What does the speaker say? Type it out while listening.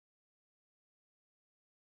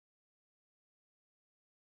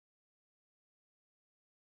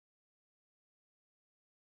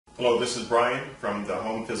Hello, this is Brian from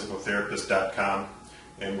thehomephysicaltherapist.com,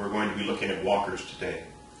 and we're going to be looking at walkers today.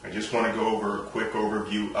 I just want to go over a quick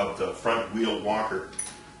overview of the front wheel walker.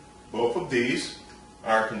 Both of these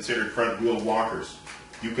are considered front wheel walkers.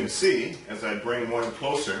 You can see, as I bring one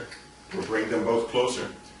closer, or bring them both closer,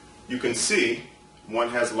 you can see one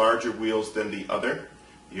has larger wheels than the other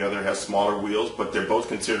has smaller wheels, but they're both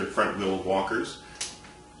considered front wheel walkers.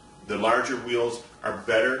 The larger wheels are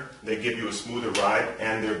better, they give you a smoother ride,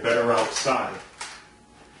 and they're better outside.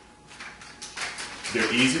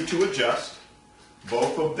 They're easy to adjust.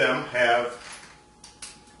 Both of them have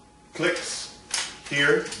clicks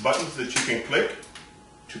here, buttons that you can click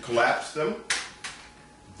to collapse them.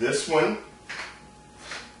 This one,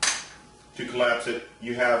 to collapse it,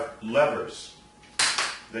 you have levers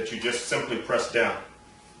that you just simply press down.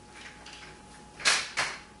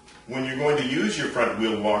 When you're going to use your front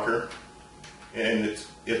wheel walker and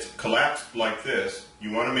it's collapsed like this,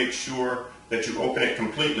 you want to make sure that you open it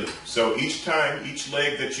completely. So each time, each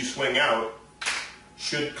leg that you swing out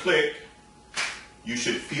should click, you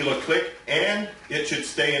should feel a click, and it should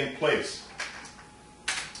stay in place.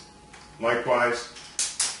 Likewise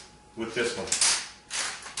with this one.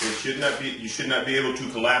 You should not be able to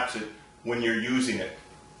collapse it when you're using it.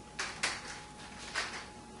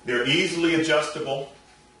 They're easily adjustable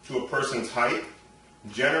to a person's height.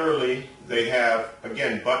 Generally, they have,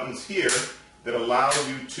 again, buttons here that allow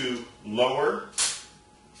you to lower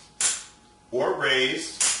or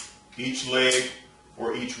raise each leg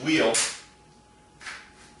or each wheel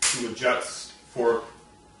to adjust for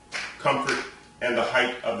comfort and the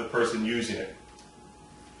height of the person using it.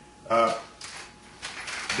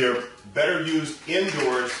 They're better used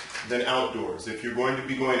indoors than outdoors. If you're going to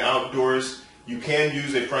be going outdoors, you can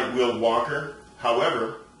use a front wheel walker.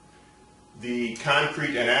 However, the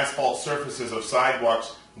concrete and asphalt surfaces of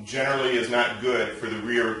sidewalks generally is not good for the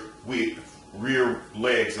rear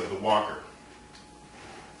legs of the walker.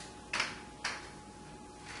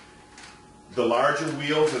 The larger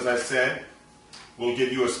wheels, as I said, will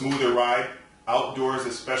give you a smoother ride, outdoors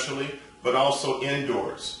especially, but also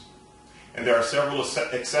indoors. And there are several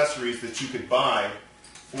accessories that you could buy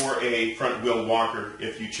for a front wheel walker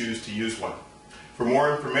if you choose to use one. For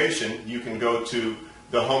more information, you can go to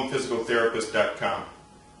thehomephysicaltherapist.com.